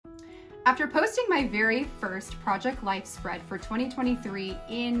After posting my very first Project Life spread for 2023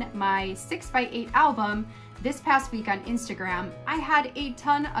 in my 6x8 album this past week on Instagram, I had a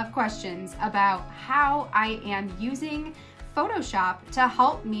ton of questions about how I am using Photoshop to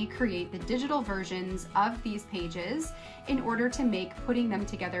help me create the digital versions of these pages in order to make putting them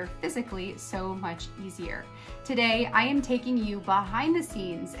together physically so much easier. Today, I am taking you behind the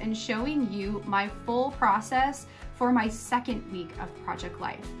scenes and showing you my full process for my second week of Project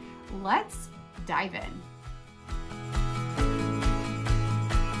Life. Let's dive in.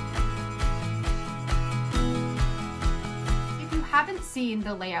 If you haven't seen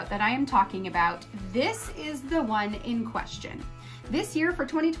the layout that I am talking about, this is the one in question. This year for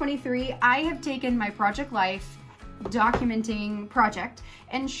 2023, I have taken my Project Life documenting project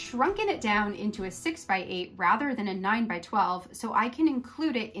and shrunken it down into a 6x8 rather than a 9x12 so I can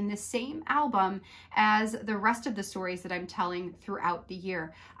include it in the same album as the rest of the stories that I'm telling throughout the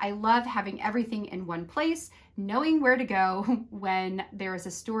year. I love having everything in one place, knowing where to go when there is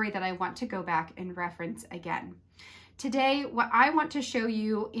a story that I want to go back and reference again. Today, what I want to show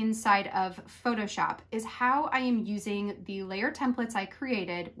you inside of Photoshop is how I am using the layer templates I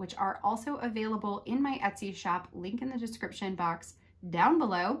created, which are also available in my Etsy shop, link in the description box down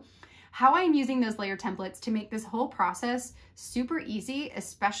below, how I'm using those layer templates to make this whole process super easy,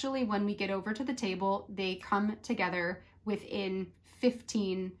 especially when we get over to the table. They come together within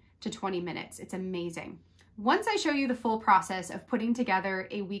 15 to 20 minutes. It's amazing. Once I show you the full process of putting together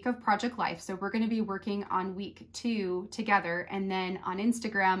a week of Project Life, so we're going to be working on week 2 together, and then on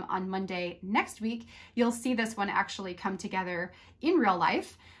Instagram on Monday next week, you'll see this one actually come together in real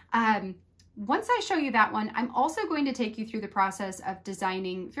life. Once I show you that one, I'm also going to take you through the process of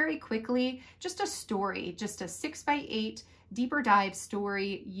designing very quickly just a story, just a 6x8 deeper dive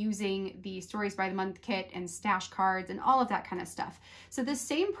story using the Stories by the Month kit and stash cards and all of that kind of stuff. So the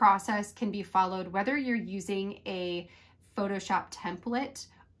same process can be followed whether you're using a Photoshop template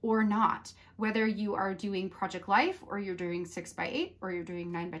or not, whether you are doing Project Life or you're doing 6x8 or you're doing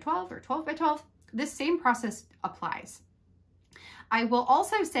 9x12 or 12x12, this same process applies. I will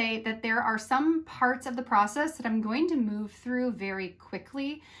also say that there are some parts of the process that I'm going to move through very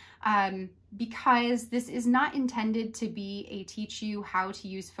quickly because this is not intended to be a teach you how to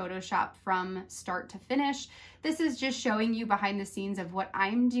use Photoshop from start to finish. This is just showing you behind the scenes of what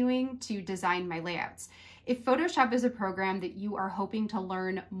I'm doing to design my layouts. If Photoshop is a program that you are hoping to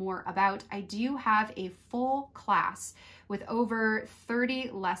learn more about, I do have a full class with over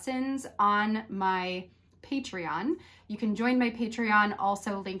 30 lessons on my Patreon. You can join my Patreon,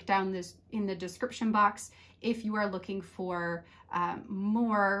 also linked down this in the description box if you are looking for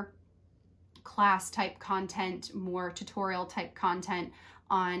more class type content, more tutorial type content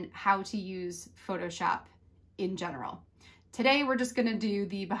on how to use Photoshop in general. Today, we're just gonna do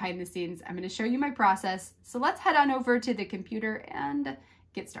the behind the scenes. I'm gonna show you my process. So let's head on over to the computer and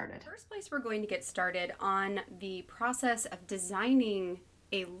get started. First place we're going to get started on the process of designing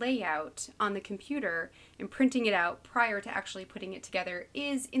a layout on the computer and printing it out prior to actually putting it together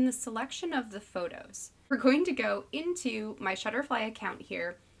is in the selection of the photos. We're going to go into my Shutterfly account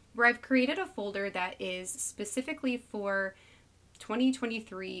here, where I've created a folder that is specifically for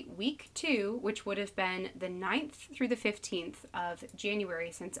 2023 week 2, which would have been the 9th through the 15th of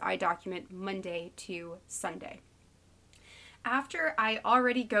January, since I document Monday to Sunday. After I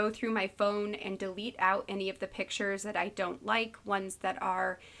already go through my phone and delete out any of the pictures that I don't like, ones that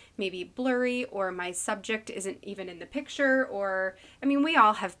are maybe blurry or my subject isn't even in the picture, or, I mean, we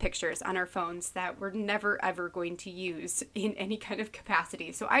all have pictures on our phones that we're never ever going to use in any kind of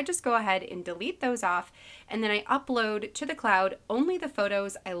capacity. So I just go ahead and delete those off, and then I upload to the cloud only the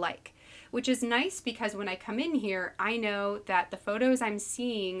photos I like, which is nice because when I come in here, I know that the photos I'm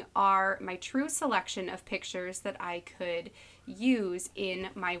seeing are my true selection of pictures that I could use in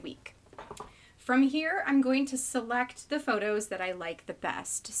my week. From here, I'm going to select the photos that I like the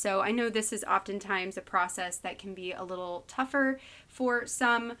best. So I know this is oftentimes a process that can be a little tougher for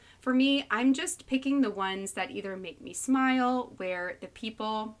some. For me, I'm just picking the ones that either make me smile, where the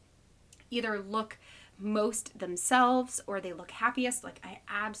people either look most themselves or they look happiest. Like, I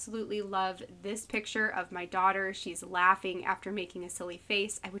absolutely love this picture of my daughter. She's laughing after making a silly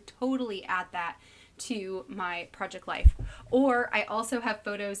face. I would totally add that to my Project Life. Or I also have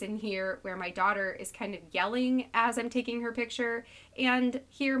photos in here where my daughter is kind of yelling as I'm taking her picture, and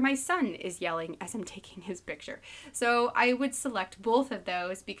here my son is yelling as I'm taking his picture. So I would select both of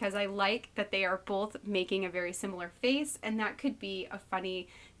those because I like that they are both making a very similar face, and that could be a funny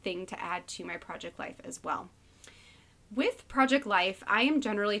thing to add to my Project Life as well. With Project Life, I am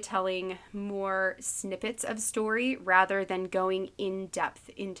generally telling more snippets of story rather than going in depth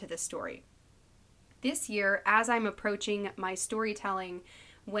into the story. This year, as I'm approaching my storytelling,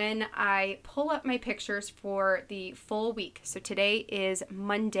 when I pull up my pictures for the full week, so today is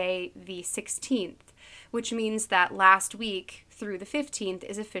Monday the 16th, which means that last week through the 15th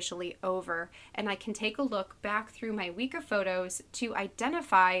is officially over, and I can take a look back through my week of photos to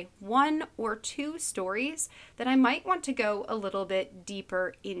identify 1 or 2 stories that I might want to go a little bit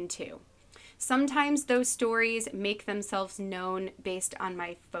deeper into. Sometimes those stories make themselves known based on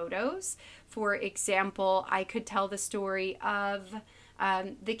my photos. For example, I could tell the story of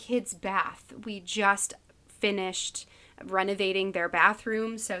the kids' bath. We just finished renovating their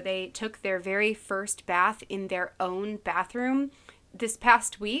bathroom, so they took their very first bath in their own bathroom. This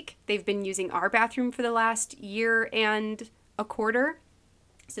past week, they've been using our bathroom for the last year and a quarter.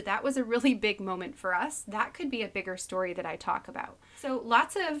 So that was a really big moment for us. That could be a bigger story that I talk about. So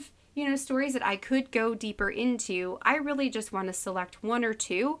lots of stories that I could go deeper into. I really just want to select 1 or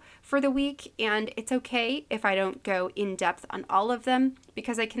 2 for the week, and it's okay if I don't go in depth on all of them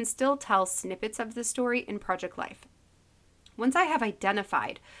because I can still tell snippets of the story in Project Life. Once I have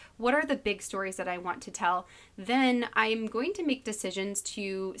identified what are the big stories that I want to tell, then I'm going to make decisions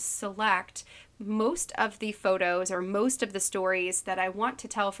to select most of the photos or most of the stories that I want to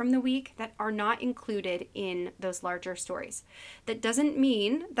tell from the week that are not included in those larger stories. That doesn't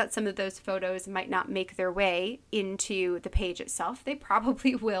mean that some of those photos might not make their way into the page itself. They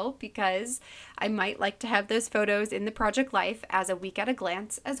probably will, because I might like to have those photos in the Project Life as a week at a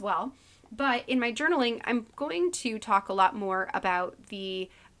glance as well. But in my journaling, I'm going to talk a lot more about the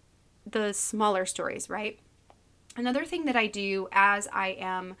smaller stories, right? Another thing that I do as I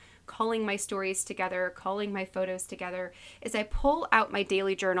am calling my stories together, calling my photos together, is I pull out my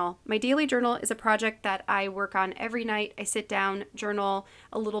daily journal. My daily journal is a project that I work on every night. I sit down, journal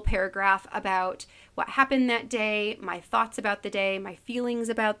a little paragraph about what happened that day, my thoughts about the day, my feelings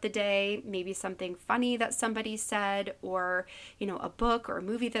about the day, maybe something funny that somebody said, or, a book or a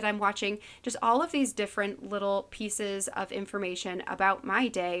movie that I'm watching. Just all of these different little pieces of information about my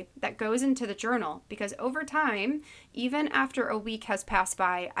day that goes into the journal, because over time, even after a week has passed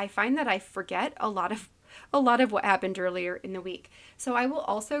by, I find that I forget a lot of what happened earlier in the week. So I will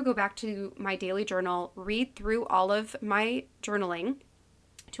also go back to my daily journal, read through all of my journaling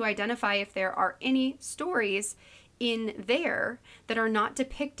to identify if there are any stories in there that are not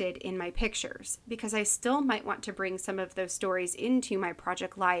depicted in my pictures, because I still might want to bring some of those stories into my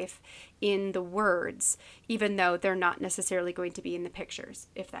Project Life in the words, even though they're not necessarily going to be in the pictures,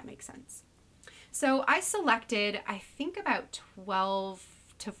 if that makes sense. So I selected, I think, about 12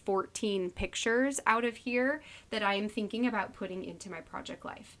 to 14 pictures out of here that I am thinking about putting into my Project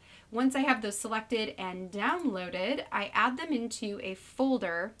Life. Once I have those selected and downloaded, I add them into a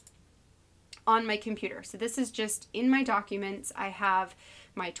folder on my computer. So this is just in my documents. I have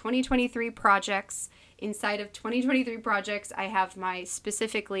my 2023 projects. Inside of 2023 projects, I have my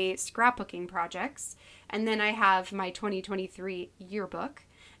specifically scrapbooking projects. And then I have my 2023 yearbook.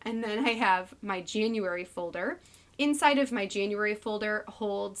 And then I have my January folder. Inside of my January folder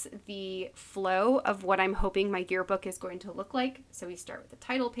holds the flow of what I'm hoping my yearbook is going to look like. So we start with the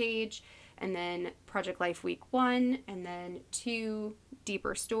title page, and then Project Life Week 1, and then 2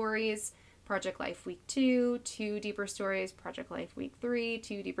 deeper stories. Project Life Week 2, 2 deeper stories. Project Life Week 3,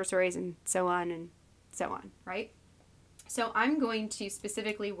 2 deeper stories, and so on, right? So I'm going to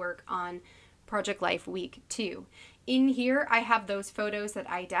specifically work on Project Life Week 2. In here, I have those photos that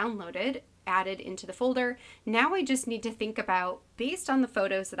I downloaded added into the folder. Now I just need to think about, based on the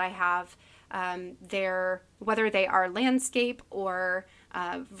photos that I have, whether they are landscape or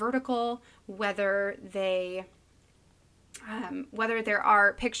vertical, whether there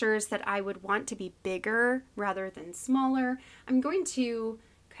are pictures that I would want to be bigger rather than smaller. I'm going to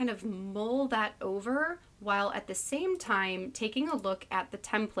kind of mull that over while at the same time taking a look at the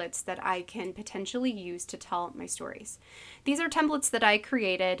templates that I can potentially use to tell my stories. These are templates that I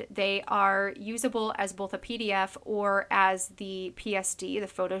created. They are usable as both a PDF or as the PSD, the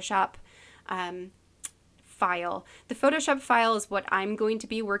Photoshop file. The Photoshop file is what I'm going to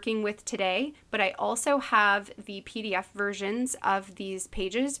be working with today, but I also have the PDF versions of these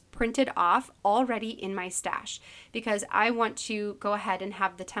pages printed off already in my stash, because I want to go ahead and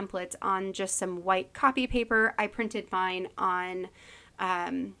have the templates on just some white copy paper. I printed mine on,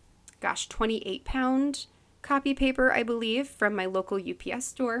 28-pound copy paper, I believe, from my local UPS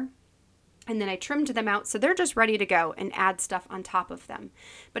store. And then I trimmed them out so they're just ready to go and add stuff on top of them.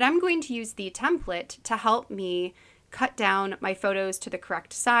 But I'm going to use the template to help me cut down my photos to the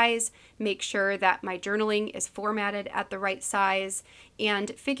correct size, make sure that my journaling is formatted at the right size,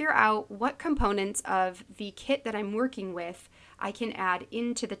 and figure out what components of the kit that I'm working with I can add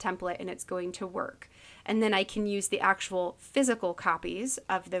into the template and it's going to work. And then I can use the actual physical copies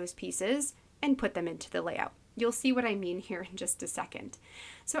of those pieces and put them into the layout. You'll see what I mean here in just a second.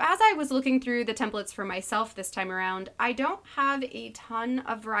 So as I was looking through the templates for myself this time around, I don't have a ton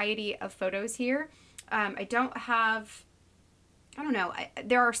of variety of photos here. I don't know,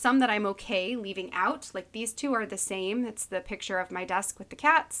 there are some that I'm okay leaving out, like these two are the same. It's the picture of my desk with the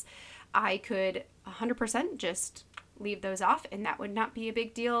cats. I could 100% just leave those off and that would not be a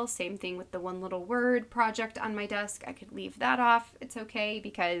big deal. Same thing with the one little word project on my desk. I could leave that off. It's okay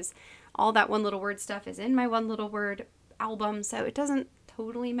because all that one little word stuff is in my one little word album, so it doesn't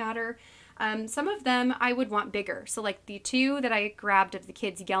totally matter. Some of them I would want bigger. So like the two that I grabbed of the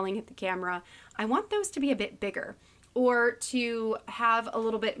kids yelling at the camera, I want those to be a bit bigger or to have a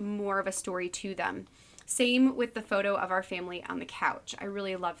little bit more of a story to them. Same with the photo of our family on the couch. I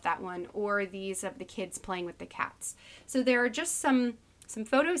really love that one. Or these of the kids playing with the cats. So there are just some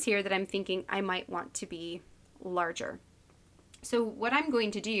photos here that I'm thinking I might want to be larger. So what I'm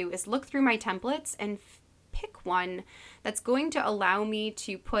going to do is look through my templates and pick one that's going to allow me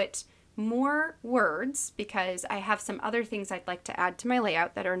to put more words, because I have some other things I'd like to add to my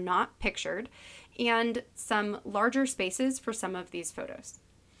layout that are not pictured, and some larger spaces for some of these photos.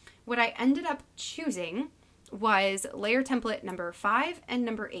 What I ended up choosing was layer template number 5 and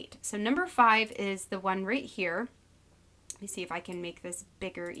number 8. So number 5 is the one right here. Let me see if I can make this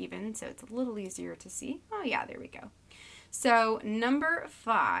bigger even so it's a little easier to see. Oh yeah, there we go. So number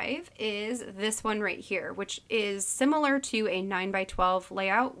 5 is this one right here, which is similar to a 9x12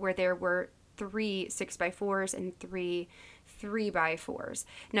 layout where there were 3 6x4s and 3 3x4s.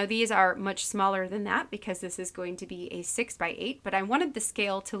 Now these are much smaller than that because this is going to be a 6x8, but I wanted the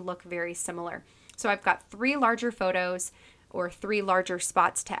scale to look very similar. So I've got 3 larger photos or 3 larger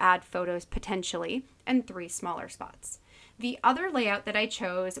spots to add photos potentially and 3 smaller spots. The other layout that I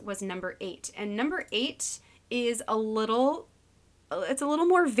chose was number 8, and number 8 is a little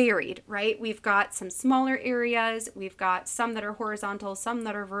more varied, right? We've got some smaller areas, we've got some that are horizontal, some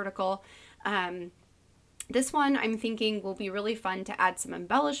that are vertical. This one I'm thinking will be really fun to add some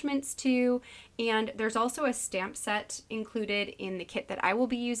embellishments to, and there's also a stamp set included in the kit that I will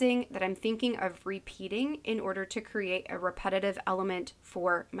be using that I'm thinking of repeating in order to create a repetitive element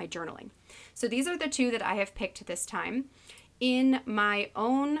for my journaling. So these are the 2 that I have picked this time. In my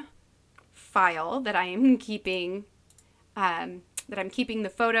own file that I am keeping,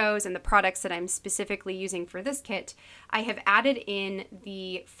 the photos and the products that I'm specifically using for this kit, I have added in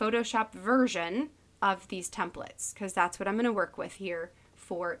the Photoshop version of these templates because that's what I'm going to work with here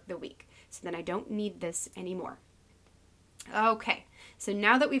for the week. So then I don't need this anymore. Okay, so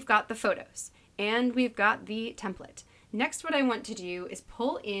now that we've got the photos and we've got the template, next what I want to do is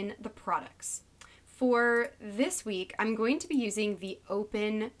pull in the products. For this week, I'm going to be using the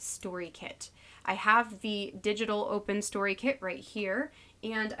Open Story Kit. I have the digital Open Story Kit right here,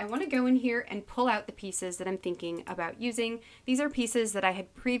 and I want to go in here and pull out the pieces that I'm thinking about using. These are pieces that I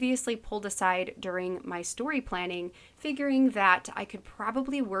had previously pulled aside during my story planning, figuring that I could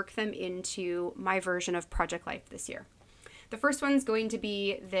probably work them into my version of Project Life this year. The first one's going to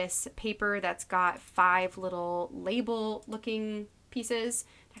be this paper that's got 5 little label looking pieces.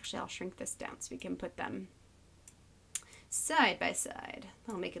 Actually, I'll shrink this down so we can put them side by side.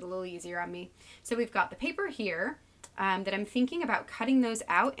 That'll make it a little easier on me. So we've got the paper here that I'm thinking about cutting those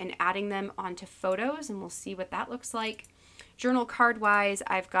out and adding them onto photos, and we'll see what that looks like. Journal card wise,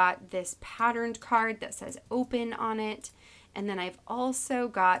 I've got this patterned card that says open on it, and then I've also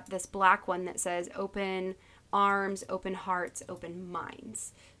got this black one that says open arms, open hearts, open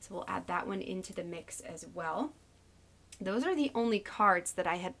minds. So we'll add that one into the mix as well. Those are the only cards that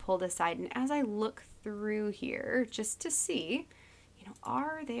I had pulled aside, and as I look through here just to see,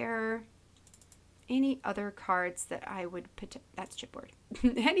 are there any other cards that I would put, that's chipboard,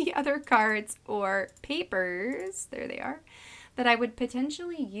 any other cards or papers, there they are, that I would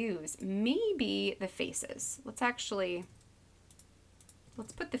potentially use? Maybe the faces. Let's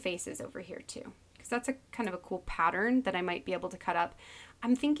put the faces over here too, because that's a kind of a cool pattern that I might be able to cut up.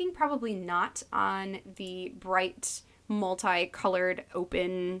 I'm thinking probably not on the bright multicolored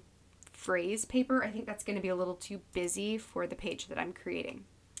open phrase paper. I think that's going to be a little too busy for the page that I'm creating.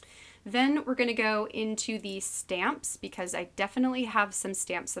 Then we're going to go into the stamps, because I definitely have some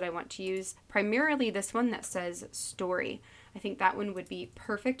stamps that I want to use, primarily this one that says story. I think that one would be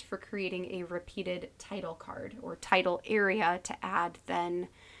perfect for creating a repeated title card or title area to add then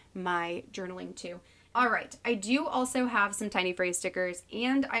my journaling to. All right, I do also have some tiny phrase stickers,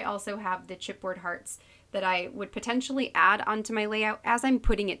 and I also have the chipboard hearts that I would potentially add onto my layout as I'm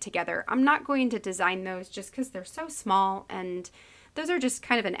putting it together. I'm not going to design those just because they're so small, and those are just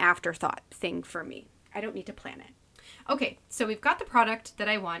kind of an afterthought thing for me. I don't need to plan it. Okay, so we've got the product that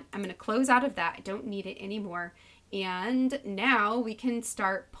I want. I'm going to close out of that. I don't need it anymore. And now we can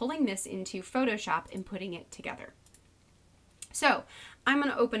start pulling this into Photoshop and putting it together. So I'm going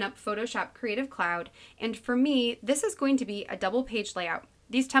to open up Photoshop Creative Cloud, and for me, this is going to be a double page layout.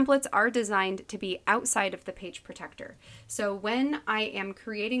 These templates are designed to be outside of the page protector. So when I am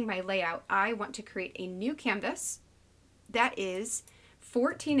creating my layout, I want to create a new canvas that is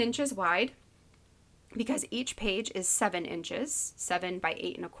 14 inches wide, because each page is 7 inches, 7 by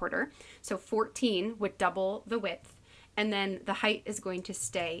 8.25. So 14 would double the width. And then the height is going to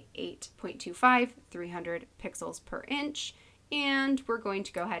stay 8.25, 300 pixels per inch. And we're going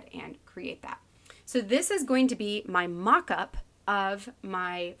to go ahead and create that. So this is going to be my mock-up of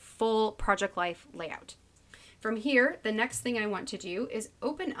my full Project Life layout. From here, the next thing I want to do is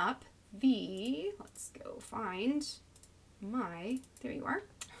open up let's go find there you are.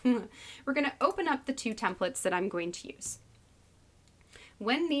 We're going to open up the 2 templates that I'm going to use.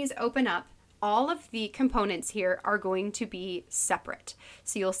 When these open up, all of the components here are going to be separate.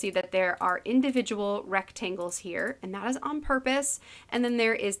 So you'll see that there are individual rectangles here, and that is on purpose, and then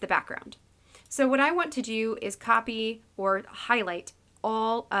there is the background. So what I want to do is copy or highlight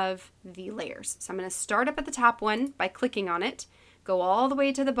all of the layers. So I'm going to start up at the top one by clicking on it, go all the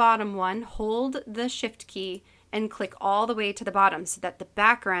way to the bottom one, hold the Shift key, and click all the way to the bottom so that the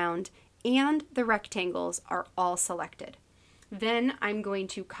background and the rectangles are all selected. Then I'm going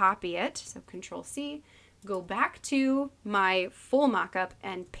to copy it, so Control C, go back to my full mockup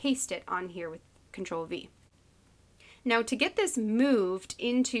and paste it on here with Control V. Now to get this moved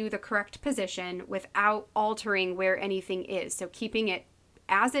into the correct position without altering where anything is, so keeping it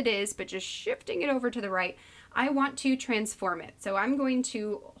as it is but just shifting it over to the right, I want to transform it. So I'm going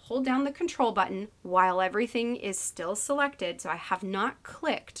to hold down the Control button while everything is still selected, so I have not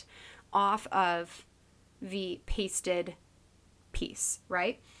clicked off of the pasted piece,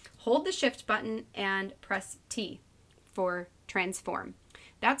 right? Hold the Shift button and press T for transform.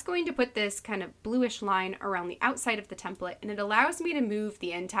 That's going to put this kind of bluish line around the outside of the template, and it allows me to move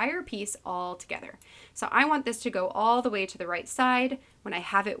the entire piece all together. So I want this to go all the way to the right side. When I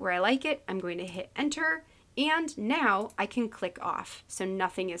have it where I like it, I'm going to hit Enter, and now I can click off, so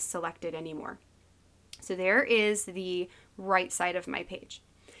nothing is selected anymore. So there is the right side of my page.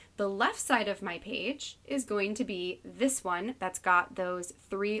 The left side of my page is going to be this one that's got those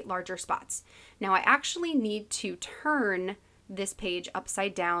 3 larger spots. Now I actually need to turn this page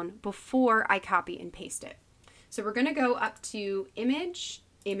upside down before I copy and paste it. So we're going to go up to Image,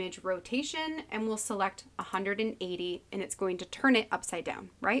 Image Rotation, and we'll select 180, and it's going to turn it upside down,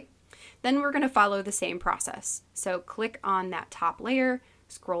 right? Then we're going to follow the same process. So click on that top layer,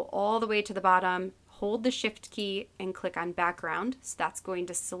 scroll all the way to the bottom, hold the Shift key, and click on Background. So that's going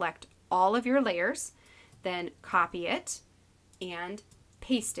to select all of your layers. Then copy it and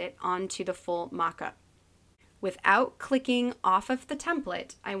paste it onto the full mockup. Without clicking off of the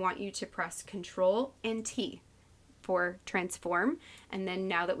template, I want you to press Control and T for transform. And then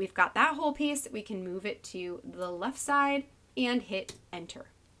now that we've got that whole piece, we can move it to the left side and hit Enter.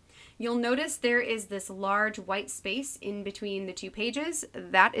 You'll notice there is this large white space in between the 2 pages.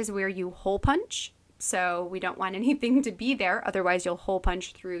 That is where you hole punch. So we don't want anything to be there, otherwise you'll hole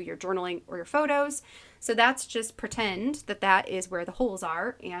punch through your journaling or your photos. So that's just pretend that that is where the holes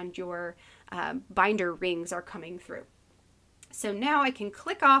are and your binder rings are coming through. So now I can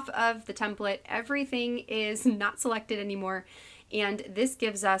click off of the template. Everything is not selected anymore, and this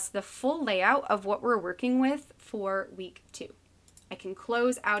gives us the full layout of what we're working with for week 2. I can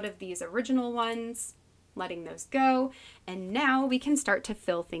close out of these original ones, letting those go, and now we can start to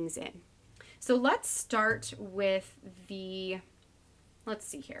fill things in. So let's start with let's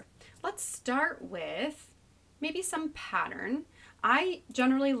see here. Let's start with maybe some pattern. I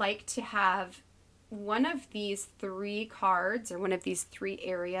generally like to have one of these 3 cards or one of these 3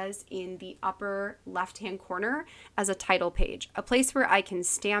 areas in the upper left-hand corner as a title page, a place where I can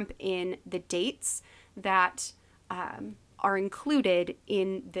stamp in the dates that are included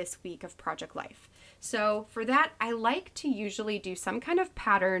in this week of Project Life. So for that, I like to usually do some kind of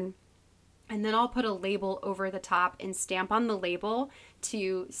pattern, and then I'll put a label over the top and stamp on the label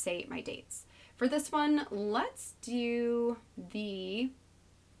to say my dates. For this one, let's do this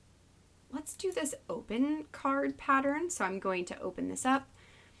open card pattern. So I'm going to open this up,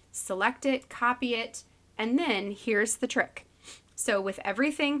 select it, copy it, and then here's the trick. So with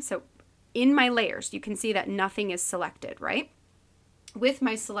everything, so in my layers, you can see that nothing is selected, right? With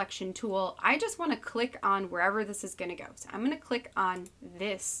my selection tool, I just want to click on wherever this is going to go. So I'm going to click on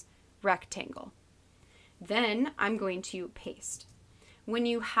this rectangle. Then I'm going to paste. When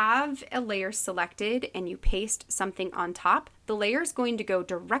you have a layer selected and you paste something on top, the layer is going to go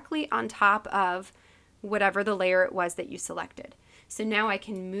directly on top of whatever the layer it was that you selected. So now I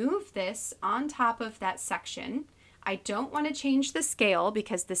can move this on top of that section. I don't want to change the scale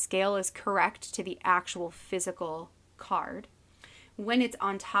because the scale is correct to the actual physical card. When it's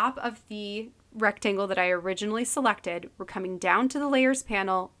on top of the rectangle that I originally selected, we're coming down to the layers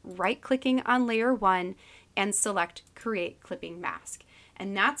panel, right-clicking on layer 1 and select create clipping mask.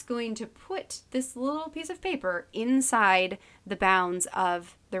 And that's going to put this little piece of paper inside the bounds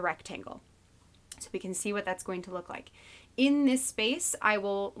of the rectangle. So we can see what that's going to look like. In this space, I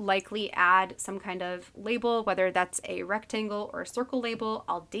will likely add some kind of label, whether that's a rectangle or a circle label.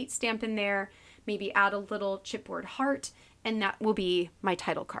 I'll date stamp in there, maybe add a little chipboard heart, and that will be my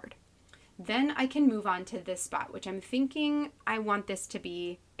title card. Then I can move on to this spot, which I'm thinking I want this to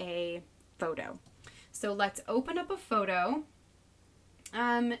be a photo. So let's open up a photo.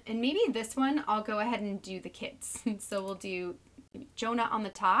 And maybe this one, I'll go ahead and do the kids. So we'll do Jonah on the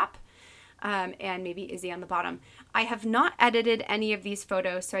top and maybe Izzy on the bottom. I have not edited any of these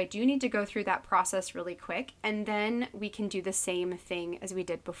photos, so I do need to go through that process really quick, and then we can do the same thing as we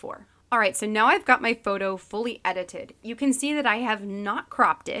did before. All right, so now I've got my photo fully edited. You can see that I have not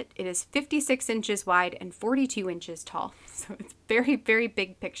cropped it. It is 56 inches wide and 42 inches tall, so it's very, very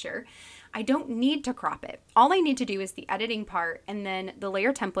big picture. I don't need to crop it. All I need to do is the editing part, and then the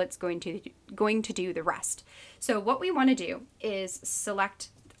layer template's going to do the rest. So what we want to do is select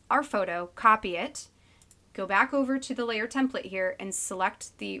our photo, copy it, go back over to the layer template here and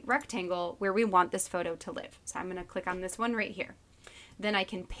select the rectangle where we want this photo to live. So I'm going to click on this one right here. Then I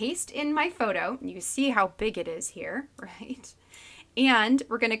can paste in my photo. You see how big it is here, right? And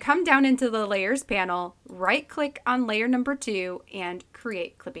we're going to come down into the layers panel, right click on layer number 2 and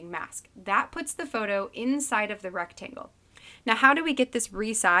create clipping mask. That puts the photo inside of the rectangle. Now, how do we get this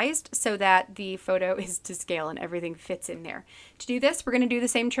resized so that the photo is to scale and everything fits in there? To do this, we're going to do the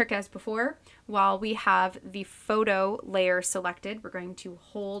same trick as before. While we have the photo layer selected, we're going to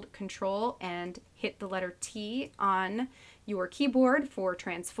hold Control and hit the letter T on your keyboard for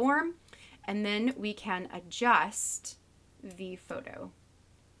transform, and then we can adjust the photo.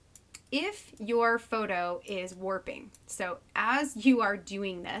 If your photo is warping, so as you are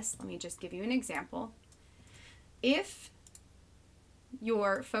doing this, let me just give you an example. If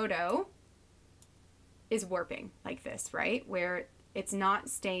your photo is warping like this, right, where it's not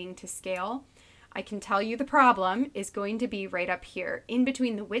staying to scale, I can tell you the problem is going to be right up here. In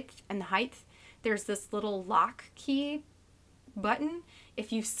between the width and the height, there's this little lock key button.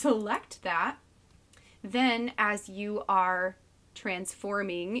 If you select that, then as you are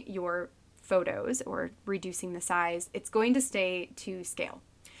transforming your photos or reducing the size, it's going to stay to scale.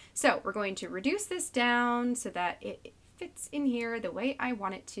 So we're going to reduce this down so that it fits in here the way I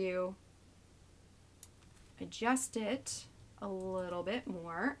want it to. Adjust it a little bit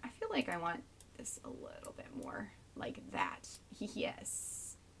more. I feel like I want this a little bit more like that.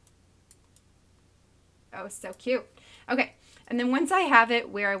 Yes. Oh, so cute. Okay. And then once I have it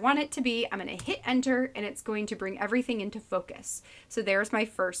where I want it to be, I'm going to hit enter and it's going to bring everything into focus. So there's my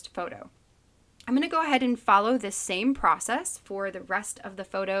first photo. I'm going to go ahead and follow this same process for the rest of the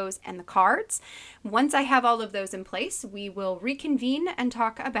photos and the cards. Once I have all of those in place, we will reconvene and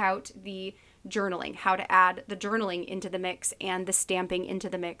talk about the journaling, how to add the journaling into the mix and the stamping into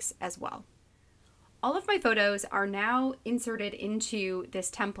the mix as well. All of my photos are now inserted into this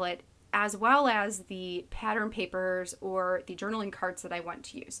template, as well as the pattern papers or the journaling cards that I want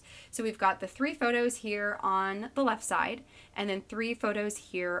to use. So we've got the 3 photos here on the left side and then 3 photos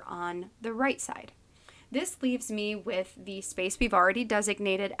here on the right side. This leaves me with the space we've already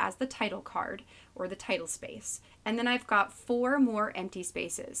designated as the title card or the title space. And then I've got 4 more empty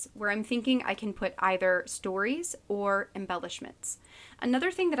spaces where I'm thinking I can put either stories or embellishments.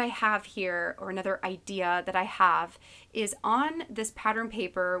 Another thing that I have here, or another idea that I have, is on this pattern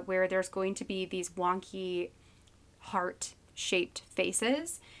paper where there's going to be these wonky heart-shaped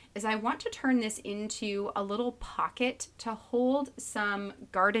faces, is I want to turn this into a little pocket to hold some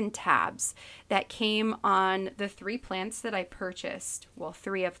garden tabs that came on the 3 plants that I purchased, well,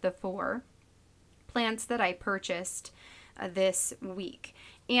 3 of the 4 plants that I purchased this week.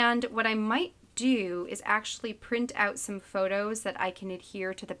 And what I might do is actually print out some photos that I can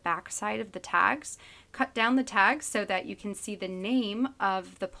adhere to the back side of the tags, cut down the tags so that you can see the name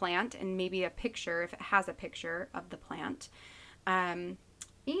of the plant and maybe a picture if it has a picture of the plant.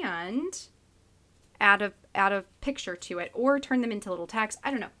 and add a picture to it, or turn them into little tags.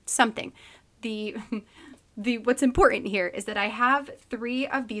 I don't know, something. The what's important here is that I have 3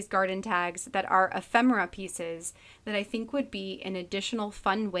 of these garden tags that are ephemera pieces that I think would be an additional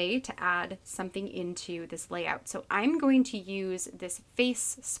fun way to add something into this layout. So I'm going to use this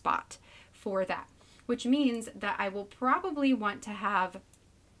face spot for that, which means that I will probably want to have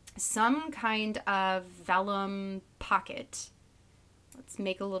some kind of vellum pocket. Let's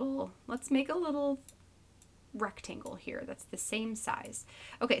make a little rectangle here that's the same size.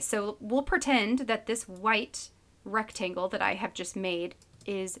 Okay, so we'll pretend that this white rectangle that I have just made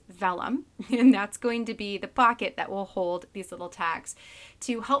is vellum, and that's going to be the pocket that will hold these little tags.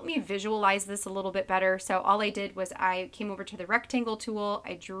 To help me visualize this a little bit better, so all I did was I came over to the rectangle tool,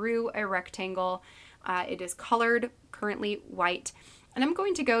 I drew a rectangle. It is colored, currently white, and I'm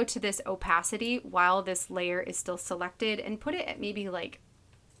going to go to this opacity while this layer is still selected and put it at maybe like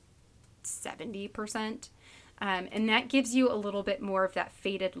 70%. And that gives you a little bit more of that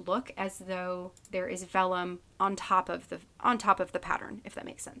faded look, as though there is vellum on top of the pattern, if that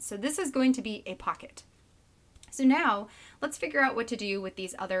makes sense. So this is going to be a pocket. So now let's figure out what to do with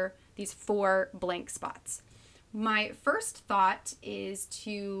these 4 blank spots. My first thought is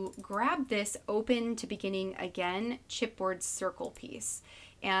to grab this open to beginning again chipboard circle piece.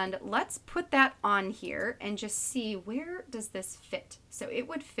 And let's put that on here and just see, where does this fit? So it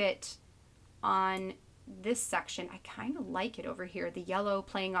would fit on this section. I kind of like it over here, the yellow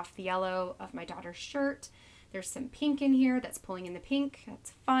playing off the yellow of my daughter's shirt. There's some pink in here that's pulling in the pink.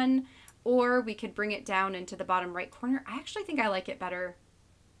 That's fun. Or we could bring it down into the bottom right corner. I actually think I like it better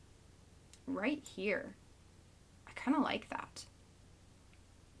right here. I kind of like that.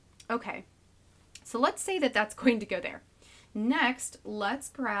 Okay, so let's say that that's going to go there. Next, let's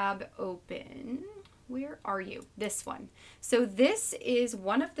grab open. Where are you? This one. So this is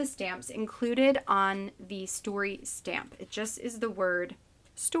one of the stamps included on the story stamp. It just is the word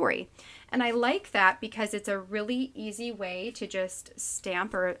story. And I like that because it's a really easy way to just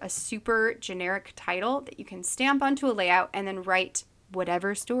stamp, or a super generic title that you can stamp onto a layout and then write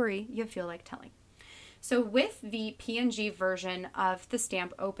whatever story you feel like telling. So with the PNG version of the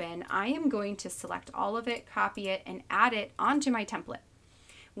stamp open, I am going to select all of it, copy it, and add it onto my template.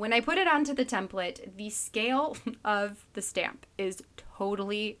 When I put it onto the template, the scale of the stamp is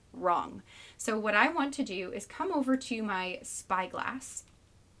totally wrong. So what I want to do is come over to my spyglass,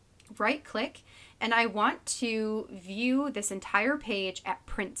 right click, and I want to view this entire page at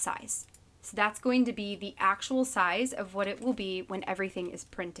print size. So that's going to be the actual size of what it will be when everything is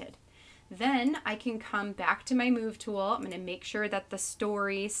printed. Then I can come back to my move tool. I'm going to make sure that the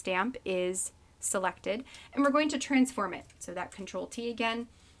story stamp is selected, and we're going to transform it. So that Control T again.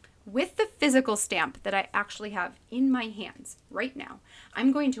 With the physical stamp that I actually have in my hands right now,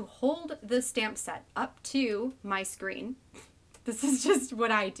 I'm going to hold the stamp set up to my screen. This is just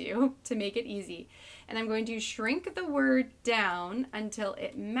what I do to make it easy. And I'm going to shrink the word down until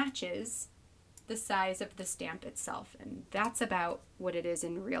it matches the size of the stamp itself. And that's about what it is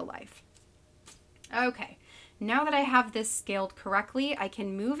in real life. Okay, now that I have this scaled correctly, I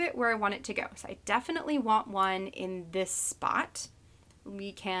can move it where I want it to go. So I definitely want one in this spot.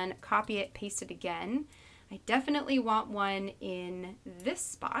 We can copy it, paste it again. I definitely want one in this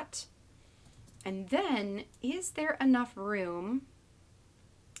spot. And then, is there enough room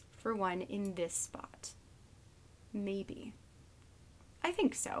for one in this spot? Maybe. I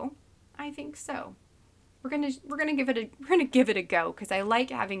think so. I think so. We're gonna give it a go, because I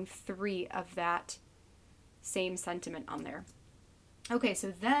like having 3 of that same sentiment on there. Okay,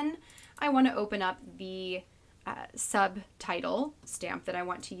 so then I want to open up the subtitle stamp that I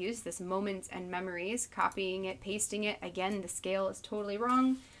want to use, this Moments and Memories, copying it, pasting it. Again, the scale is totally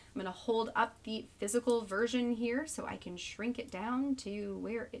wrong. I'm going to hold up the physical version here so I can shrink it down to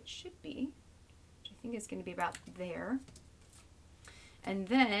where it should be, which I think is going to be about there. And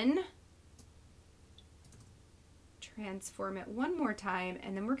then transform it one more time,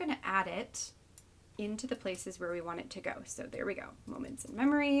 and then we're going to add it into the places where we want it to go. So there we go, Moments and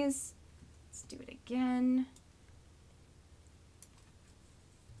Memories. Let's do it again.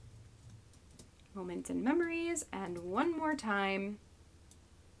 Moments and Memories, and one more time.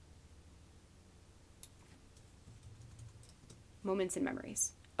 Moments and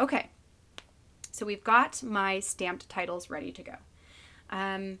Memories. Okay, so we've got my stamped titles ready to go.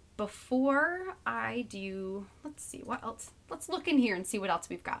 Before I do, let's see what else. Let's look in here and see what else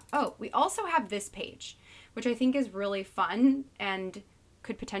we've got. Oh, we also have this page, which I think is really fun and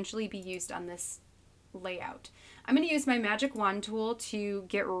could potentially be used on this layout. I'm going to use my magic wand tool to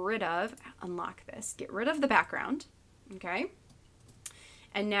get rid of the background, okay?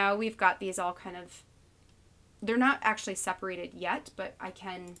 And now we've got these all kind of, they're not actually separated yet, but I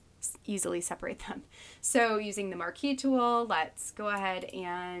can easily separate them. So using the marquee tool, let's go ahead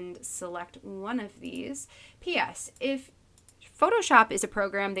and select one of these. P.S. If Photoshop is a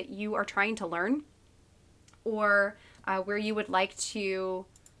program that you are trying to learn, or where you would like to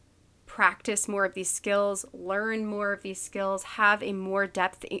practice more of these skills, learn more of these skills, have a more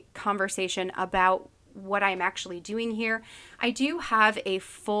depth conversation about what I'm actually doing here, I do have a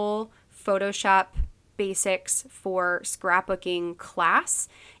full Photoshop basics for scrapbooking class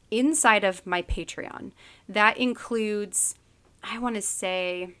inside of my Patreon. That includes, I want to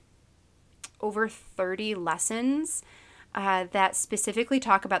say, over 30 lessons that specifically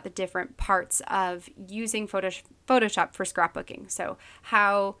talk about the different parts of using Photoshop for scrapbooking. So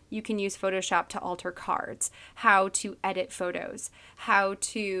how you can use Photoshop to alter cards, how to edit photos, how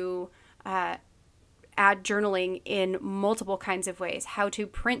to add journaling in multiple kinds of ways, how to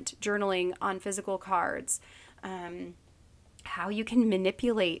print journaling on physical cards, how you can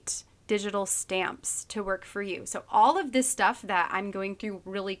manipulate digital stamps to work for you. So all of this stuff that I'm going through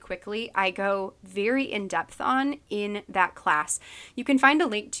really quickly, I go very in depth on in that class. You can find a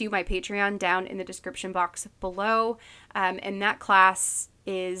link to my Patreon down in the description box below, and that class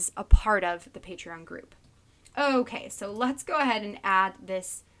is a part of the Patreon group. Okay, so let's go ahead and add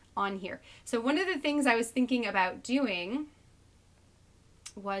this on here. So one of the things I was thinking about doing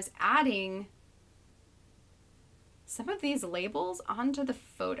was adding some of these labels onto the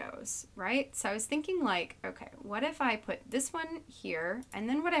photos, right? So I was thinking like, okay, what if I put this one here, and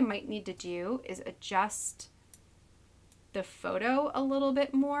then what I might need to do is adjust the photo a little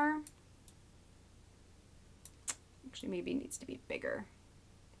bit more. Actually, maybe it needs to be bigger.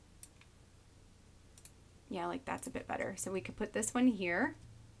 Yeah, like that's a bit better. So we could put this one here,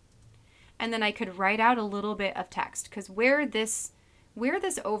 and then I could write out a little bit of text, because where this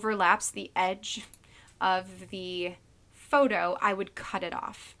overlaps the edge of the photo, I would cut it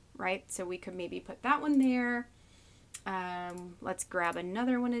off, right? So we could maybe put that one there. Let's grab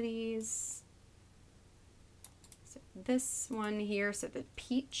another one of these. So this one here, so the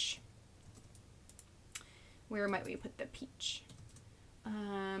peach. Where might we put the peach?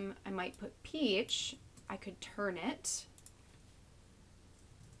 I might put peach. I could turn it,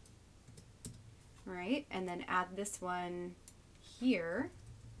 right? And then add this one here.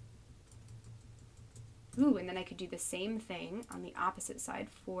 Ooh, and then I could do the same thing on the opposite side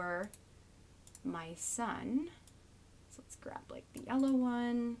for my son. So let's grab like the yellow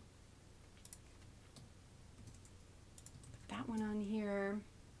one. Put that one on here.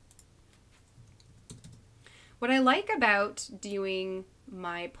 What I like about doing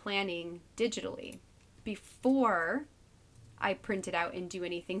my planning digitally before I print it out and do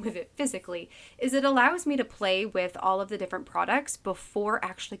anything with it physically is it allows me to play with all of the different products before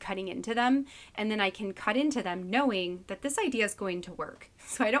actually cutting into them, and then I can cut into them knowing that this idea is going to work.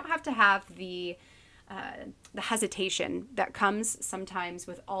 So I don't have to have the hesitation that comes sometimes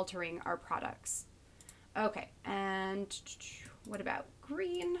with altering our products. Okay, and what about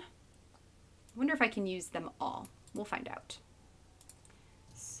green? I wonder if I can use them all. We'll find out.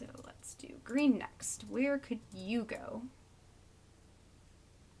 So let's do green next. Where could you go?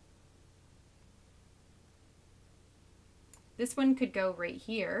 This one could go right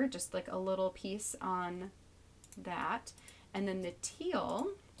here, just like a little piece on that. And then the teal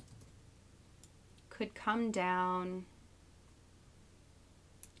could come down.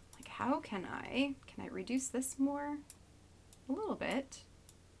 Like, how can I reduce this more? A little bit.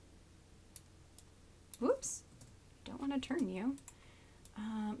 Whoops, don't want to turn you.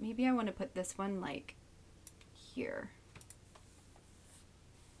 Maybe I want to put this one like here.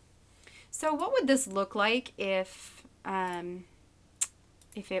 So what would this look like if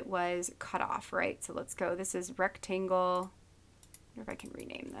it was cut off, right? So let's go, this is rectangle. I wonder if I can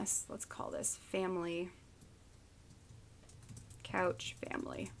rename this. Let's call this family, couch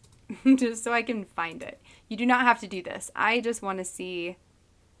family, just so I can find it. You do not have to do this. I just want to see,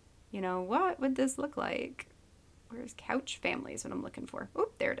 you know, what would this look like? Where's couch family is what I'm looking for. Oh,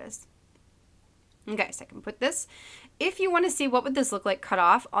 there it is. Okay, so I can put this. If you want to see what would this look like cut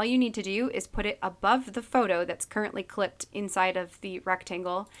off, all you need to do is put it above the photo that's currently clipped inside of the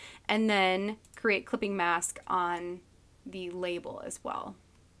rectangle, and then create clipping mask on the label as well.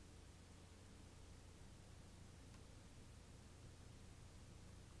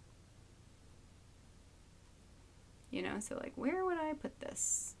 You know, so like, where would I put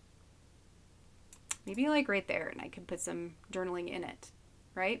this? Maybe like right there, and I could put some journaling in it,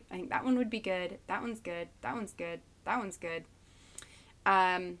 right? I think that one would be good. That one's good. That one's good. That one's good.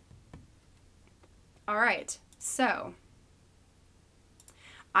 All right, so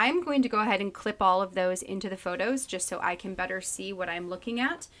I'm going to go ahead and clip all of those into the photos just so I can better see what I'm looking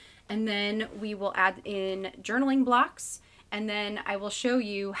at. And then we will add in journaling blocks, and then I will show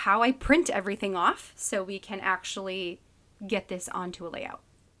you how I print everything off so we can actually get this onto a layout.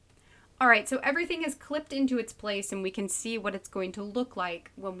 All right, so everything is clipped into its place and we can see what it's going to look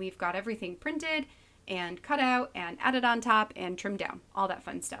like when we've got everything printed and cut out and added on top and trimmed down, all that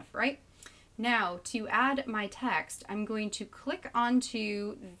fun stuff, right? Now, to add my text, I'm going to click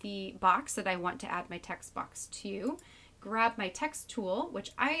onto the box that I want to add my text box to, grab my text tool,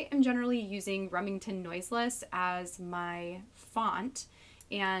 which I am generally using Remington Noiseless as my font,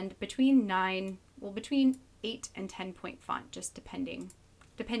 and between 8 and 10 point font, just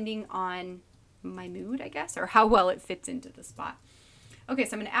depending on my mood, I guess, or how well it fits into the spot. Okay,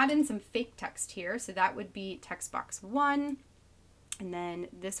 so I'm going to add in some fake text here. So that would be text box 1. And then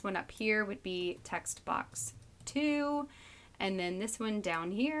this one up here would be text box 2. And then this one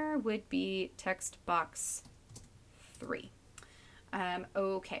down here would be text box 3.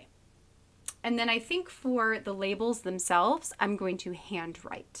 Okay. And then I think for the labels themselves, I'm going to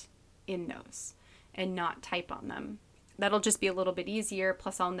handwrite in those and not type on them. That'll just be a little bit easier.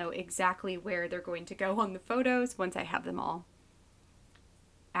 Plus I'll know exactly where they're going to go on the photos once I have them all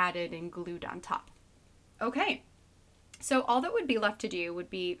added and glued on top. Okay. So all that would be left to do would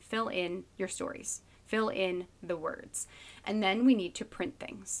be fill in your stories, fill in the words, and then we need to print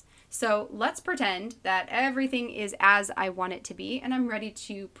things. So let's pretend that everything is as I want it to be and I'm ready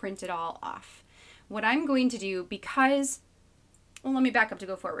to print it all off. What I'm going to do, because, well, let me back up to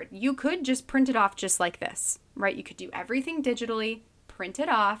go forward. You could just print it off just like this, right? You could do everything digitally, print it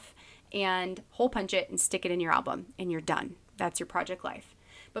off, and hole punch it and stick it in your album and you're done. That's your project life.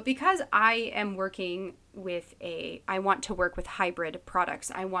 But because I am working with I want to work with hybrid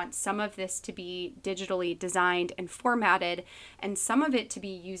products. I want some of this to be digitally designed and formatted, and some of it to be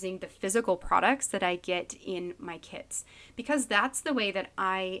using the physical products that I get in my kits. Because that's the way that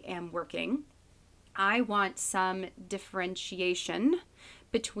I am working. I want some differentiation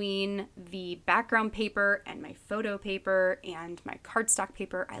between the background paper and my photo paper and my cardstock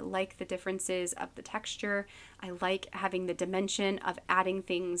paper. I like the differences of the texture. I like having the dimension of adding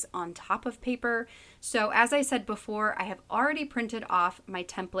things on top of paper. So as I said before, I have already printed off my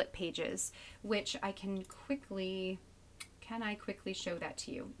template pages, which I can quickly show that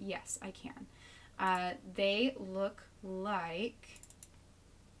to you? Yes, I can. They look like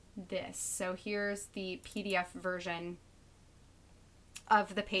this. So here's the PDF version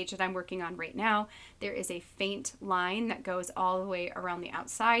of the page that I'm working on right now. There is a faint line that goes all the way around the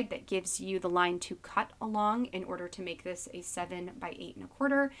outside that gives you the line to cut along in order to make this a 7 by 8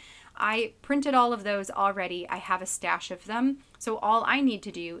 1/4. I printed all of those already. I have a stash of them. So all I need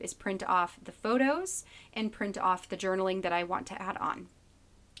to do is print off the photos and print off the journaling that I want to add on.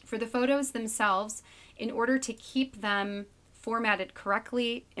 For the photos themselves, in order to keep them formatted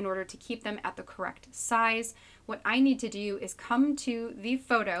correctly, in order to keep them at the correct size, what I need to do is come to the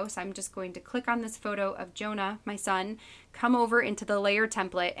photo. So I'm just going to click on this photo of Jonah, my son, come over into the layer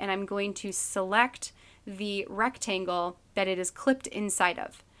template, and I'm going to select the rectangle that it is clipped inside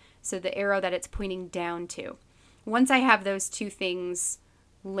of. So the arrow that it's pointing down to. Once I have those two things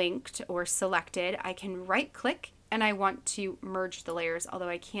linked or selected, I can right click and I want to merge the layers, although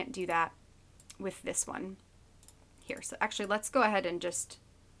I can't do that with this one here. So actually, let's go ahead and just,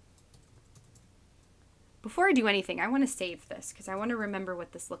 before I do anything, I want to save this because I want to remember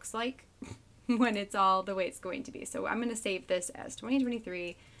what this looks like when it's all the way it's going to be. So I'm going to save this as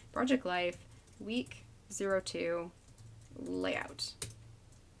 2023 Project Life Week 02 Layout.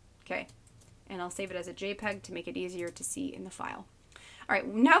 Okay, and I'll save it as a JPEG to make it easier to see in the file. All right,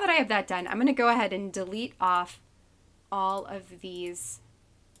 now that I have that done, I'm going to go ahead and delete off all of these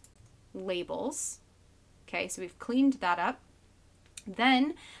labels. Okay, so we've cleaned that up.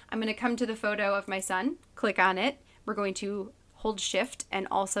 Then I'm going to come to the photo of my son, click on it. We're going to hold Shift and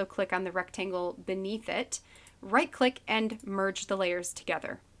also click on the rectangle beneath it. Right click and merge the layers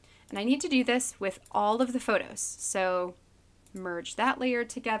together. And I need to do this with all of the photos. So merge that layer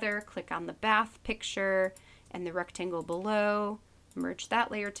together, click on the bath picture and the rectangle below, merge that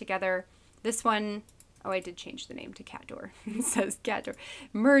layer together. This one, oh, I did change the name to cat door. It says cat door.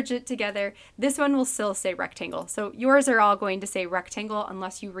 Merge it together. This one will still say rectangle. So yours are all going to say rectangle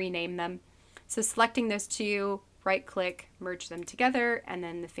unless you rename them. So selecting those two, right click, merge them together, and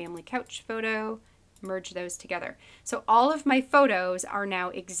then the family couch photo, merge those together. So all of my photos are now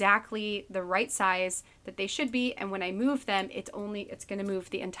exactly the right size that they should be, and when I move them, it's going to move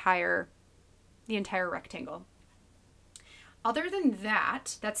the entire rectangle. Other than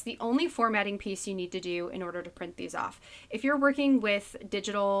that, that's the only formatting piece you need to do in order to print these off. If you're working with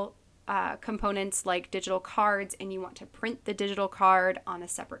digital components like digital cards and you want to print the digital card on a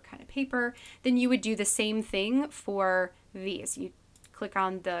separate kind of paper, then you would do the same thing for these. You click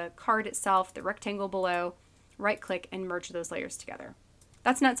on the card itself, the rectangle below, right click and merge those layers together.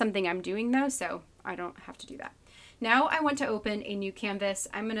 That's not something I'm doing though, so I don't have to do that. Now I want to open a new canvas.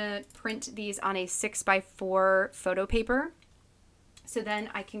 I'm gonna print these on a 6x4 photo paper. So then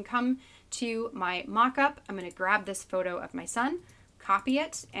I can come to my mock-up. I'm gonna grab this photo of my son, copy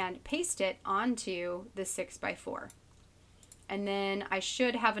it and paste it onto the 6x4. And then I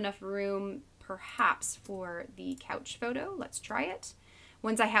should have enough room perhaps for the couch photo. Let's try it.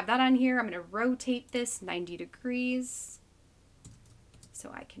 Once I have that on here, I'm going to rotate this 90 degrees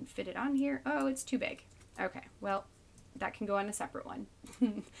so I can fit it on here. Oh, it's too big. Okay, well, that can go on a separate one.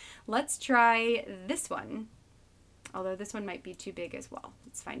 Let's try this one, although this one might be too big as well.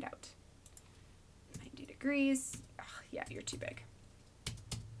 Let's find out. 90 degrees. Oh, yeah, you're too big.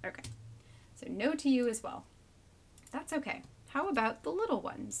 Okay, so no to you as well. That's okay. How about the little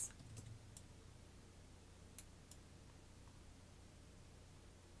ones?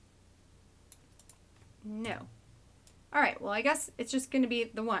 No. All right, well, I guess it's just going to be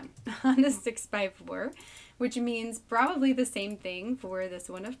the one on the 6x4, which means probably the same thing for this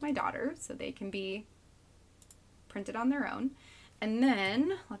one of my daughters, so they can be printed on their own. And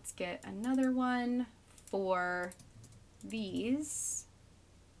then let's get another one for these.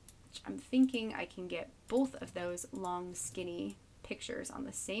 I'm thinking I can get both of those long, skinny pictures on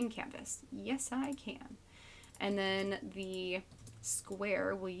the same canvas. Yes, I can. And then the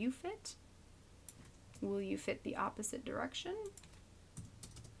square, will you fit? Will you fit the opposite direction?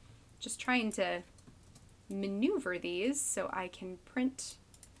 Just trying to maneuver these so I can print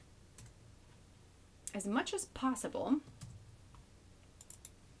as much as possible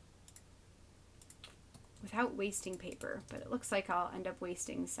without wasting paper, but it looks like I'll end up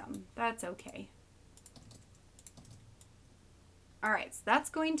wasting some. That's okay. All right, so that's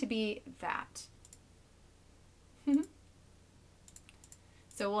going to be that.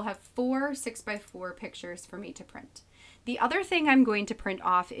 So we'll have 4 6x4 pictures for me to print. The other thing I'm going to print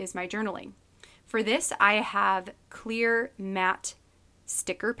off is my journaling. For this, I have clear matte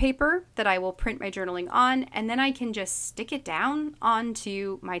sticker paper that I will print my journaling on, and then I can just stick it down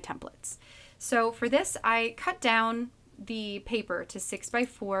onto my templates. So for this, I cut down the paper to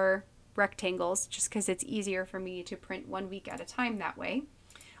 6x4 rectangles just because it's easier for me to print 1 week at a time that way.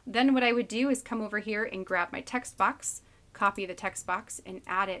 Then what I would do is come over here and grab my text box, copy the text box and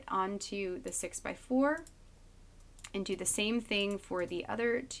add it onto the 6x4 and do the same thing for the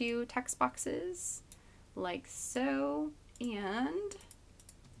other 2 text boxes like so, and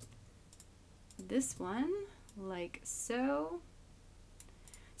this one like so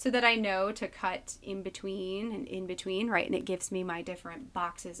that I know to cut in between and in between, right? And it gives me my different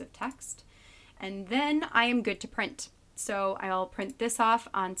boxes of text. And then I am good to print. So I'll print this off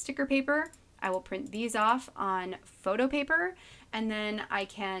on sticker paper. I will print these off on photo paper, and then I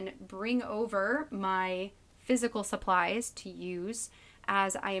can bring over my physical supplies to use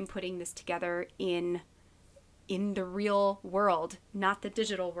as I am putting this together in the real world, not the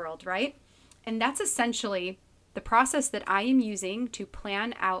digital world, right? And that's essentially the process that I am using to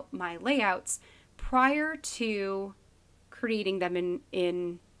plan out my layouts prior to creating them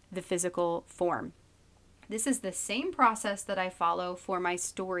in the physical form. This is the same process that I follow for my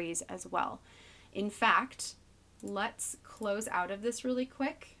stories as well. In fact, let's close out of this really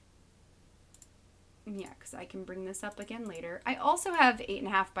quick. Yeah, because I can bring this up again later. I also have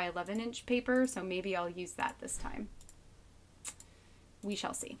 8.5 by 11 inch paper, so maybe I'll use that this time. We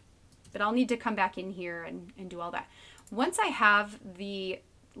shall see. But I'll need to come back in here and do all that. Once I have the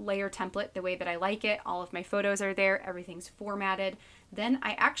layer template the way that I like it, all of my photos are there, everything's formatted, then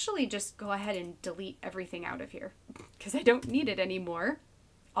I actually just go ahead and delete everything out of here because I don't need it anymore.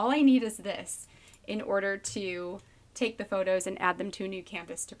 All I need is this in order to take the photos and add them to a new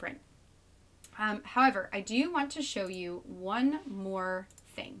canvas to print. However, I do want to show you one more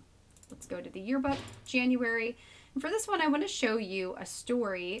thing. Let's go to the yearbook, January. And for this one, I want to show you a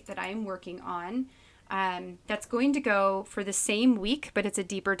story that I'm working on that's going to go for the same week, but it's a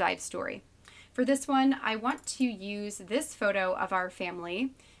deeper dive story. For this one, I want to use this photo of our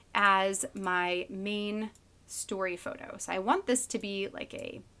family as my main story photo. So I want this to be like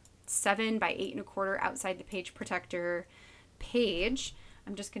a 7 by 8.25 outside the page protector page.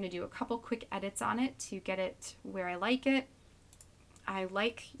 I'm just going to do a couple quick edits on it to get it where I like it. I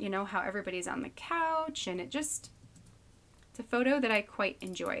like, you know, how everybody's on the couch, and it's a photo that I quite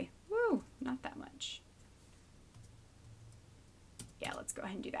enjoy. Woo, not that much. Yeah, let's go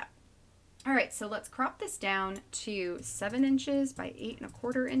ahead and do that. All right, so let's crop this down to 7 inches by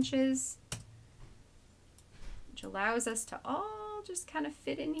 8¼ inches, which allows us to all just kind of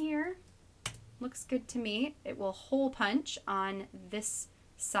fit in here. Looks good to me. It will hole punch on this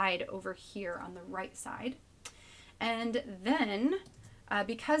side over here on the right side. And then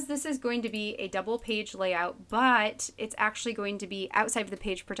because this is going to be a double page layout, but it's actually going to be outside of the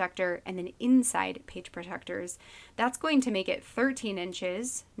page protector and then inside page protectors, that's going to make it 13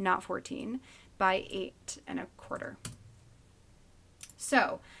 inches, not 14, by 8¼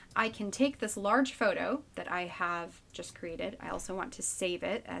 So I can take this large photo that I have just created. I also want to save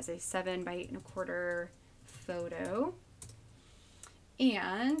it as a 7 by 8¼ photo.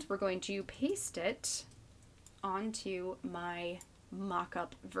 And we're going to paste it onto my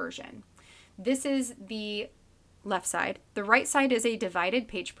mock-up version. This is the left side. The right side is a divided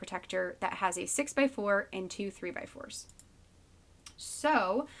page protector that has a 6x4 and 2 3x4s.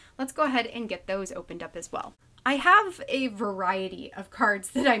 So let's go ahead and get those opened up as well. I have a variety of cards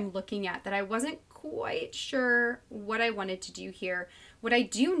that I'm looking at that I wasn't quite sure what I wanted to do here. What I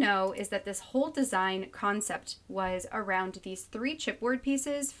do know is that this whole design concept was around these 3 chipboard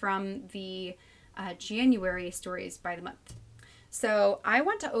pieces from the January Stories by the Month. So I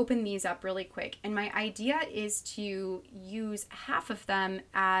want to open these up really quick, and my idea is to use half of them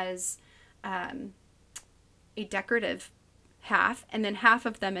as a decorative half and then half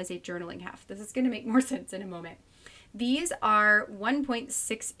of them as a journaling half. This is going to make more sense in a moment. These are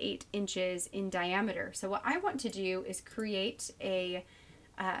 1.68 inches in diameter. So what I want to do is create a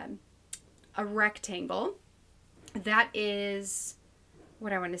rectangle that is,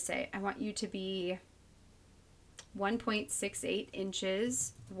 what I want to say, I want you to be 1.68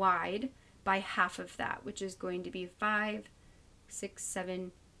 inches wide by half of that, which is going to be 5, 6,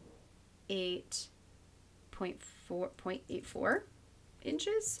 7, 8.84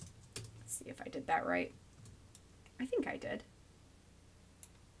 inches. Let's see if I did that right. I think I did.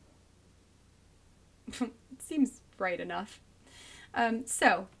 It seems right enough.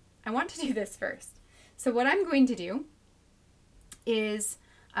 So I want to do this first. So what I'm going to do is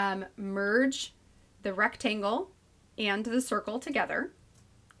merge the rectangle and the circle together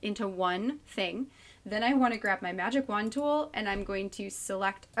into one thing. Then I want to grab my magic wand tool and I'm going to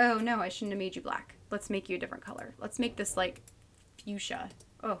select, oh no, I shouldn't have made you black. Let's make you a different color. Let's make this like fuchsia.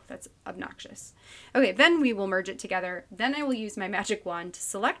 Oh, that's obnoxious. Okay, then we will merge it together. Then I will use my magic wand to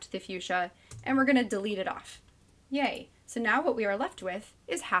select the fuchsia and we're going to delete it off. Yay. So now what we are left with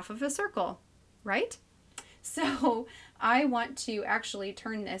is half of a circle, right? So I want to actually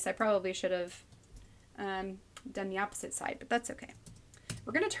turn this. I probably should have done the opposite side, but that's okay.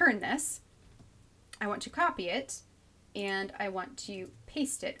 We're going to turn this. I want to copy it and I want to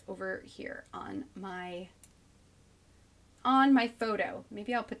paste it over here on my photo.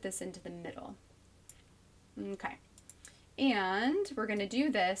 Maybe I'll put this into the middle. Okay. And we're going to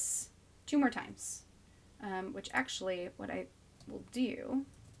do this 2 more times, which actually what I will do,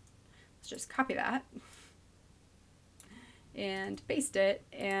 let's just copy that and paste it,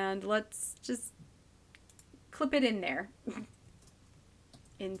 and let's just clip it in there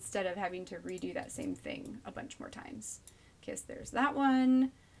instead of having to redo that same thing a bunch more times. Okay, so there's that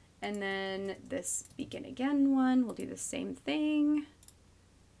one. And then this begin again one, we'll do the same thing.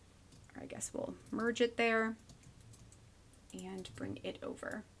 Or I guess we'll merge it there and bring it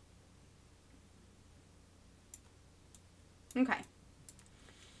over. Okay.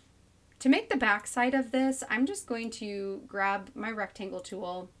 To make the back side of this, I'm just going to grab my rectangle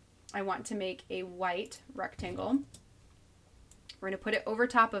tool. I want to make a white rectangle. We're going to put it over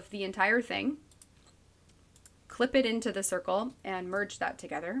top of the entire thing, clip it into the circle, and merge that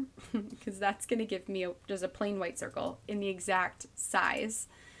together because that's going to give me just a plain white circle in the exact size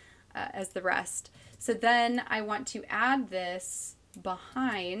as the rest. So then I want to add this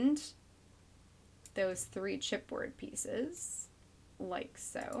behind those 3 chipboard pieces, like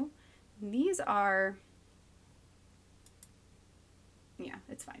so. And these are, yeah,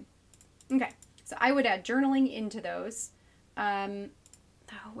 it's fine. Okay, so I would add journaling into those.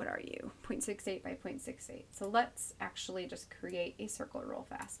 What are you? 0.68 by 0.68. So let's actually just create a circle real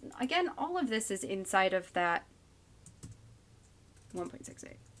fast. And again, all of this is inside of that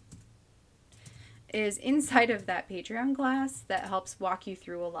 1.68. Is inside of that Patreon class that helps walk you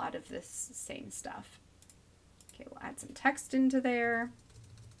through a lot of this same stuff. Okay, we'll add some text into there.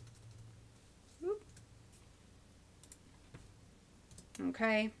 Oop.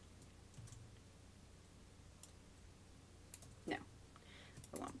 Okay. No,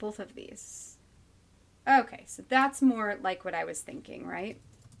 I want both of these. Okay, so that's more like what I was thinking, right?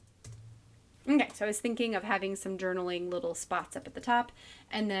 Okay, so I was thinking of having some journaling little spots up at the top,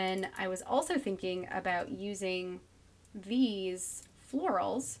 and then I was also thinking about using these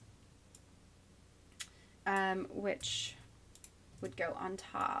florals, which would go on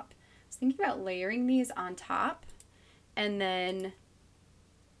top. I was thinking about layering these on top and then,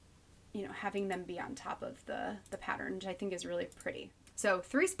 you know, having them be on top of the pattern, which I think is really pretty. So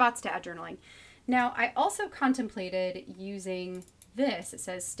 3 spots to add journaling. Now, I also contemplated using this. It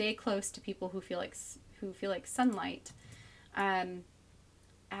says, stay close to people who feel like sunlight,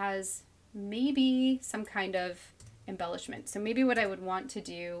 as maybe some kind of embellishment. So maybe what I would want to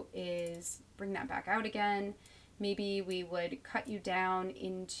do is bring that back out again. Maybe we would cut you down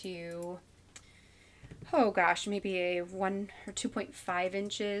into, oh gosh, maybe a 1 or 2.5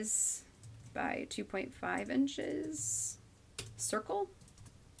 inches by 2.5 inches circle.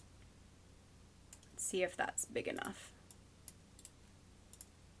 Let's see if that's big enough.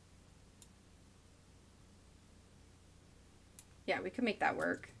 Yeah, we could make that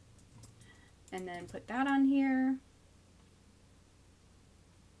work. And then put that on here.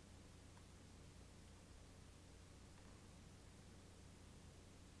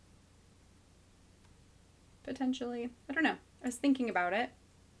 Potentially. I don't know. I was thinking about it.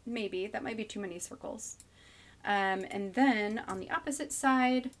 Maybe. That might be too many circles. And then on the opposite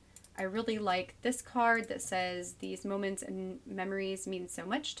side, I really like this card that says, these moments and memories mean so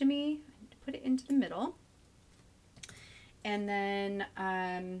much to me. I need to put it into the middle. And then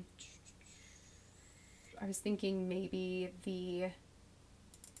I was thinking maybe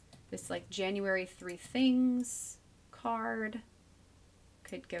this like January 3 things card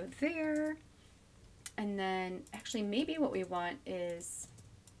could go there. And then actually maybe what we want is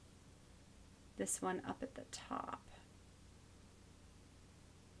this one up at the top.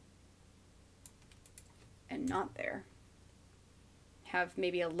 And not there. Have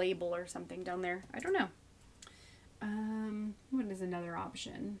maybe a label or something down there. I don't know. What is another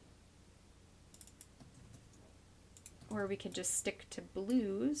option? Or we could just stick to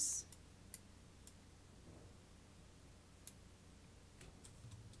blues.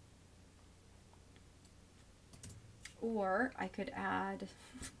 Or I could add,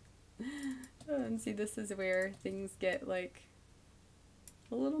 and see, this is where things get like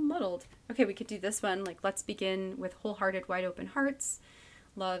a little muddled. Okay, we could do this one, like, let's begin with wholehearted, wide open hearts.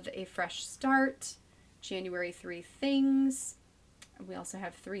 Love a fresh start. January 3 things. We also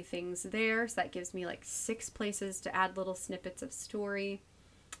have 3 things there, so that gives me like 6 places to add little snippets of story.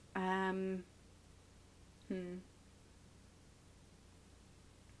 I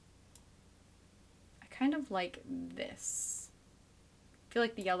kind of like this. I feel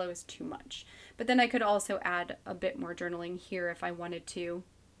like the yellow is too much. But then I could also add a bit more journaling here if I wanted to,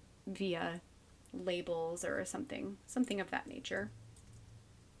 via labels or something of that nature.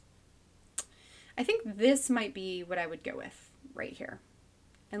 I think this might be what I would go with right here,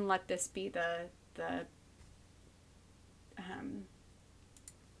 and let this be the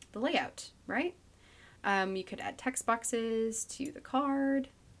layout, right? You could add text boxes to the card,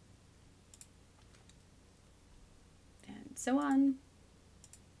 and so on.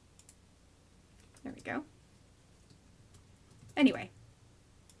 There we go. Anyway,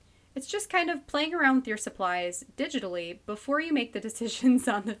 it's just kind of playing around with your supplies digitally before you make the decisions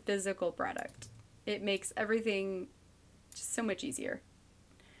on the physical product. It makes everything just so much easier,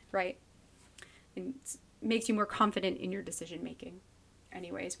 right? And it makes you more confident in your decision making,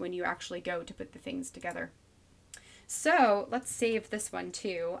 anyways, when you actually go to put the things together. So let's save this one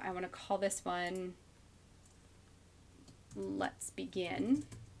too. I want to call this one Let's Begin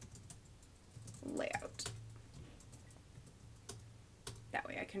Layout. That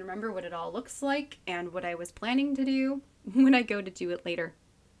way I can remember what it all looks like and what I was planning to do when I go to do it later.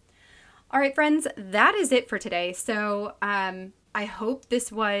 All right, friends, that is it for today. So I hope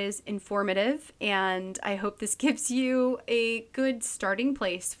this was informative, and I hope this gives you a good starting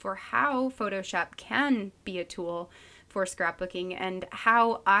place for how Photoshop can be a tool for scrapbooking and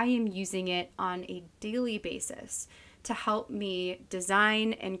how I am using it on a daily basis to help me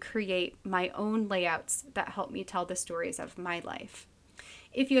design and create my own layouts that help me tell the stories of my life.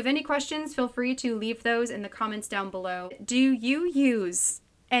 If you have any questions, feel free to leave those in the comments down below. Do you use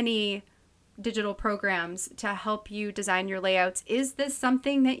any digital programs to help you design your layouts? Is this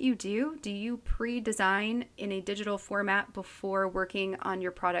something that you do? Do you pre-design in a digital format before working on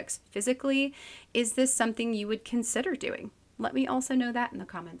your products physically? Is this something you would consider doing? Let me also know that in the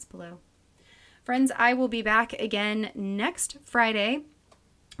comments below. Friends, I will be back again next Friday,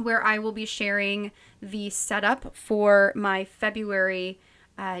 where I will be sharing the setup for my February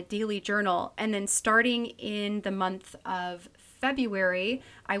daily journal. And then starting in the month of February,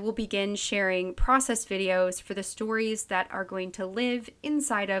 I will begin sharing process videos for the stories that are going to live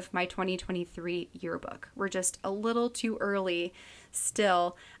inside of my 2023 yearbook. We're just a little too early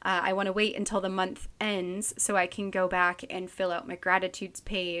still. I want to wait until the month ends so I can go back and fill out my gratitudes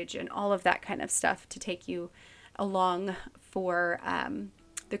page and all of that kind of stuff to take you along for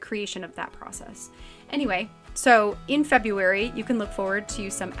the creation of that process. Anyway, so in February, you can look forward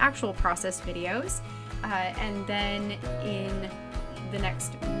to some actual process videos. And then in the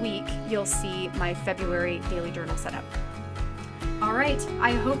next week, you'll see my February daily journal setup. All right,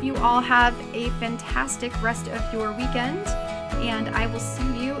 I hope you all have a fantastic rest of your weekend, and I will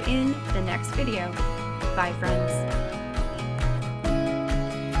see you in the next video. Bye, friends.